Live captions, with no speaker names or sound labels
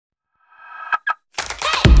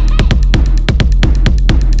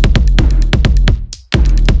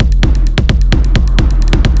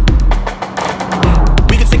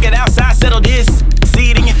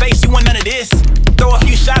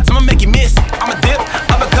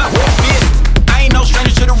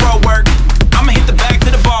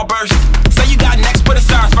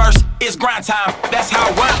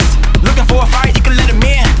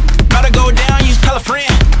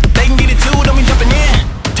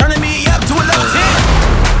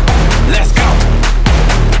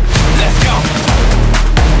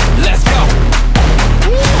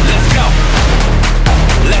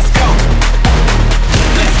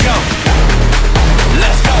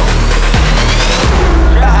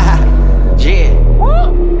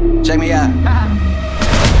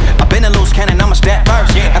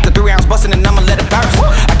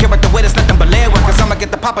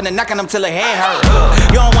popping and knocking them till her head hurt.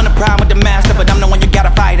 You don't want a problem with the master, but I'm the one you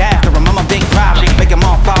gotta fight after him. I'm a big problem, make them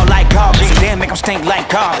all fall like garbage. Damn, make them stink like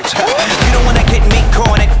garbage. You don't wanna get me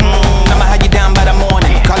cornered. I'ma have you down by the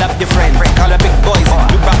morning. Call up your friend, call up big boys.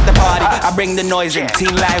 You rock the party, I bring the noise in.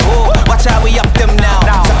 Team like, whoa, watch how we up them now.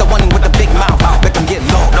 Shut the one with the big mouth, let them get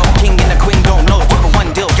low. King and the queen don't know. Two for one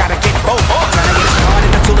deal, gotta get both. Tryna get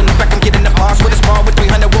started, the tool in the back, I'm getting the boss with a spar with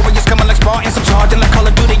 300 warriors coming like Spartans. I'm charging like Call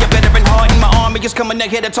of Duty, a veteran heart in my army is coming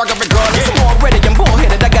ahead to target regardless. I'm already, I'm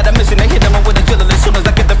bullheaded, I got a mission to hit them with a drill. As soon as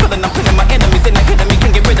I get the feeling, I'm pinning my enemies, then they hitting me,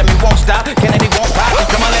 can't get rid of me, won't stop. Kennedy won't pop.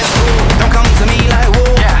 Come on, let's go. Don't come to me like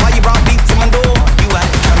whoa. Why you brought beef to my door? You out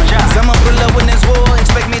coming. Someone pull up when there's war,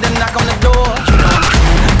 expect me to knock on the door. You know,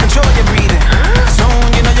 control your breathing. Soon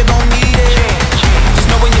you know you're gon' need it. Just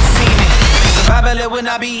know when you see me, survival it will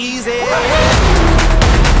not be easy.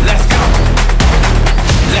 Let's go.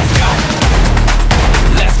 Let's go.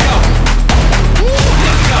 Let's go.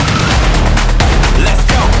 Let's go. Let's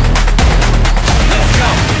go. Let's go.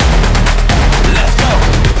 Let's go.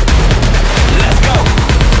 Let's go.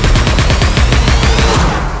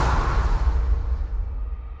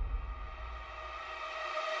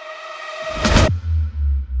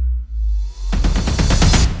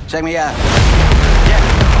 Check me out. Yeah.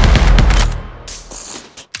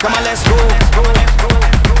 Come on, let's go.